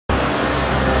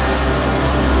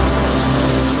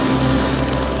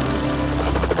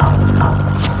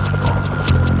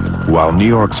While New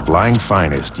York's flying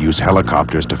finest use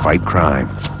helicopters to fight crime,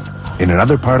 in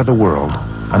another part of the world,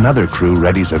 another crew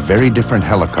readies a very different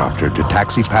helicopter to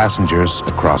taxi passengers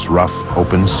across rough,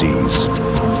 open seas.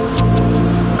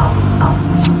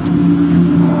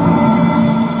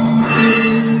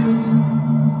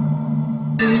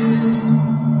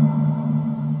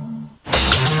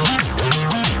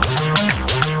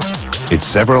 It's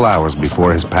several hours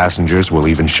before his passengers will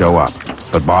even show up,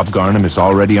 but Bob Garnhum is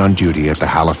already on duty at the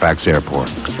Halifax airport.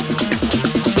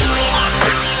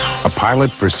 A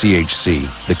pilot for CHC,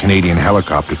 the Canadian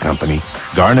helicopter company,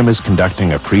 Garnhum is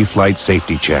conducting a pre-flight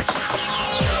safety check.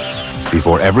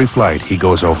 Before every flight, he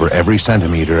goes over every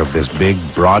centimeter of this big,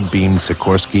 broad-beamed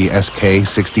Sikorsky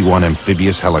SK-61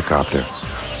 amphibious helicopter.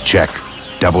 Check,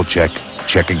 double check,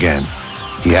 check again.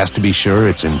 He has to be sure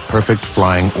it's in perfect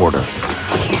flying order.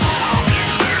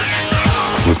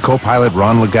 With co-pilot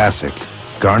LeGassick,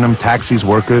 Garnhum taxis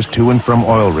workers to and from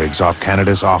oil rigs off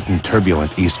Canada's often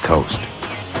turbulent east coast.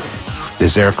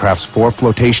 This aircraft's 4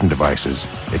 flotation devices,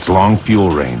 its long fuel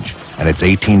range, and its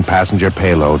 18-passenger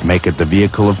payload make it the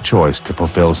vehicle of choice to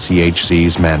fulfill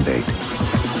CHC's mandate.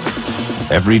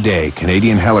 Every day,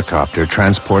 Canadian Helicopter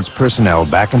transports personnel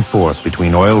back and forth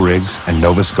between oil rigs and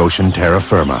Nova Scotian terra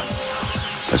firma.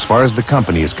 As far as the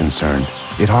company is concerned,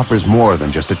 it offers more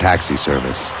than just a taxi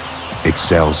service. It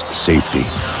sells safety.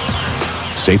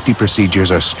 Safety procedures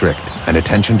are strict and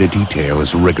attention to detail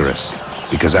is rigorous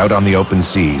because out on the open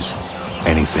seas,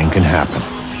 anything can happen.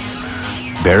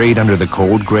 Buried under the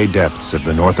cold gray depths of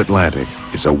the North Atlantic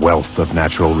is a wealth of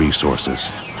natural resources.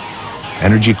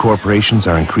 Energy corporations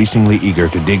are increasingly eager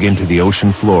to dig into the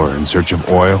ocean floor in search of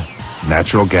oil,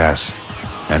 natural gas,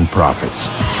 and profits.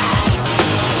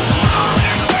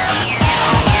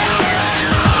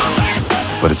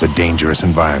 But it's a dangerous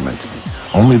environment.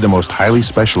 Only the most highly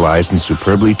specialized and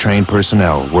superbly trained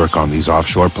personnel work on these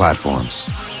offshore platforms.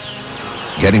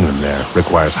 Getting them there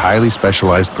requires highly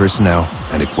specialized personnel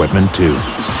and equipment too.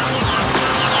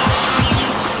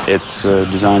 It's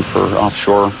designed for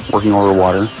offshore working over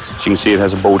water. As you can see, it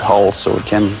has a boat hull, so it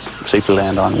can safely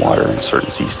land on water in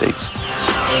certain sea states.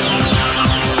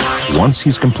 Once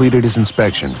he's completed his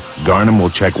inspection, Garnhum will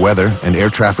check weather and air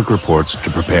traffic reports to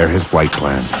prepare his flight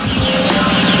plan.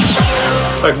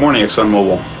 Hi, good morning,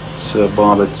 ExxonMobil. It's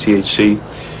Bob at CHC.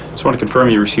 Just want to confirm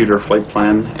you received our flight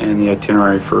plan and the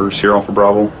itinerary for Sierra Alpha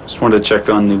Bravo. Just wanted to check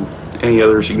on any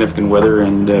other significant weather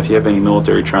and if you have any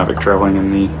military traffic traveling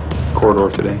in the corridor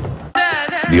today.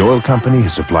 The oil company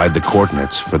has supplied the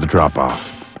coordinates for the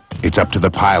drop-off. It's up to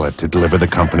the pilot to deliver the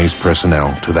company's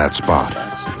personnel to that spot.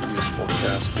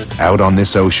 Out on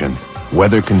this ocean,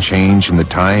 weather can change in the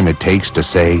time it takes to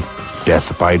say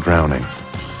death by drowning.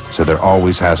 So there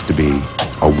always has to be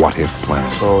a what-if plan.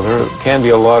 So there can be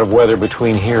a lot of weather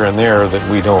between here and there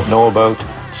that we don't know about,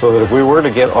 so that if we were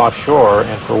to get offshore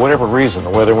and for whatever reason the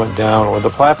weather went down or the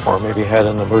platform maybe had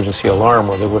an emergency alarm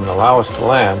where they wouldn't allow us to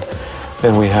land,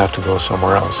 then we have to go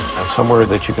somewhere else, and somewhere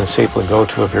that you can safely go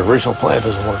to if your original plan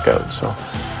doesn't work out. So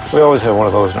we always have one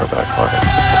of those in our back pocket.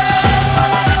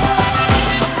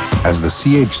 As the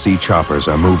CHC choppers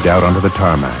are moved out onto the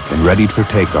tarmac and readied for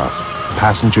takeoff,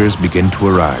 passengers begin to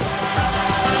arrive.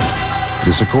 The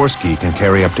Sikorsky can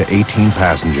carry up to 18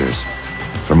 passengers.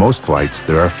 For most flights,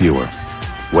 there are fewer.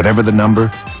 Whatever the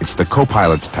number, it's the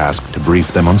co-pilot's task to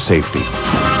brief them on safety.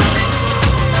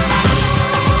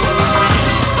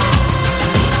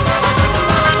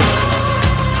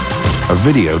 A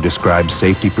video describes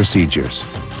safety procedures.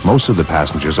 Most of the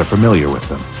passengers are familiar with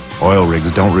them. Oil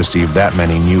rigs don't receive that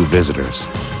many new visitors.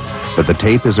 But the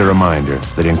tape is a reminder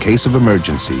that in case of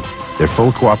emergency, their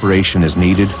full cooperation is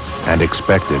needed and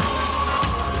expected.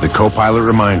 The co-pilot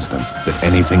reminds them that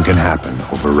anything can happen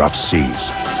over rough seas.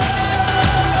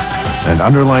 And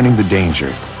underlining the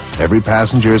danger, every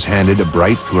passenger is handed a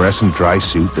bright fluorescent dry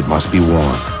suit that must be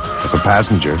worn. If a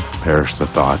passenger, perish the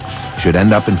thought, should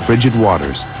end up in frigid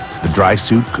waters, the dry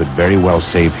suit could very well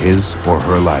save his or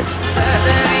her life.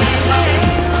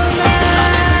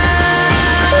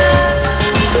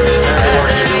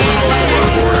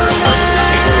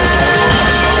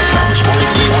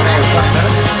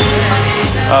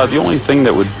 The only thing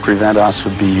that would prevent us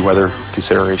would be weather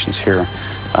considerations here.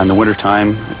 In the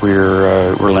wintertime,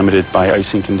 we're limited by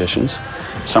icing conditions.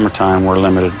 Summertime, we're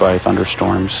limited by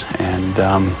thunderstorms and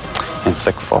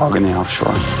thick fog in the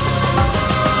offshore.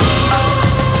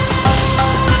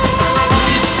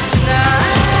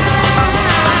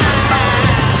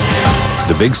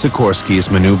 The big Sikorsky is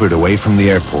maneuvered away from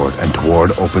the airport and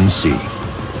toward open sea.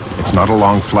 It's not a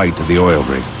long flight to the oil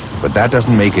rig, but that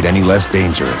doesn't make it any less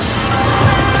dangerous.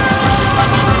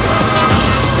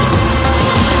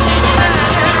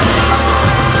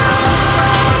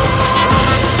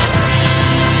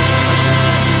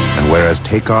 whereas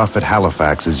takeoff at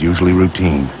Halifax is usually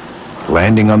routine,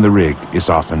 landing on the rig is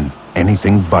often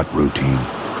anything but routine.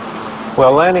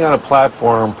 Well, landing on a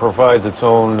platform provides its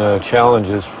own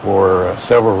challenges for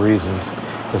several reasons.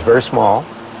 It's very small.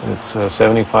 It's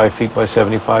 75 feet by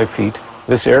 75 feet.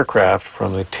 This aircraft,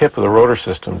 from the tip of the rotor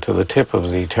system to the tip of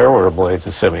the tail rotor blades,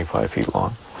 is 75 feet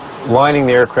long. Lining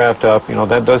the aircraft up,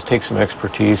 that does take some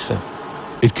expertise.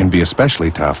 It can be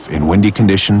especially tough in windy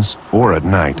conditions or at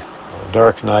night.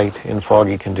 Dark night, in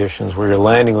foggy conditions, where you're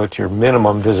landing with your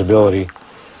minimum visibility.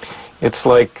 It's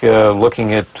like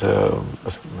looking at a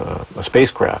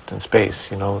spacecraft in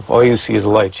space. All you see is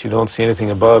lights. You don't see anything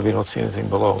above, you don't see anything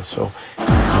below. So,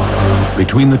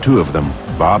 between the two of them,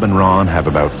 Bob and Ron have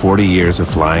about 40 years of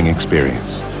flying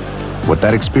experience. What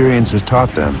that experience has taught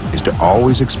them is to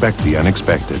always expect the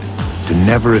unexpected, to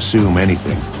never assume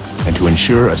anything, and to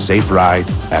ensure a safe ride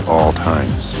at all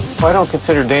times. I don't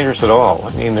consider it dangerous at all.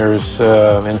 I mean, there's,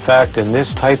 in fact, in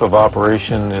this type of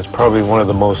operation is probably one of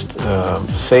the most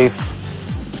safe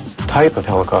type of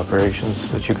helicopter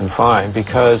operations that you can find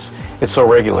because it's so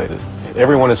regulated.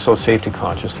 Everyone is so safety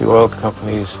conscious, the oil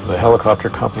companies, the helicopter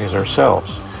companies,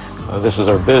 ourselves. This is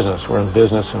our business. We're in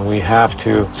business and we have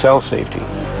to sell safety.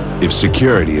 If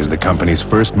security is the company's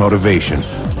first motivation,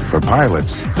 for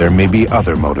pilots, there may be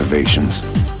other motivations.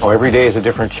 Every day is a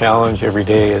different challenge. Every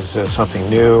day is something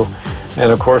new.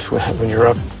 And of course, when you're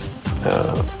up,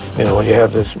 when you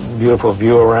have this beautiful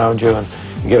view around you and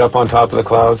you get up on top of the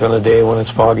clouds on a day when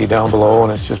it's foggy down below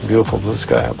and it's just beautiful blue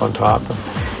sky up on top.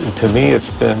 And to me, it's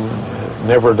been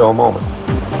never a dull moment.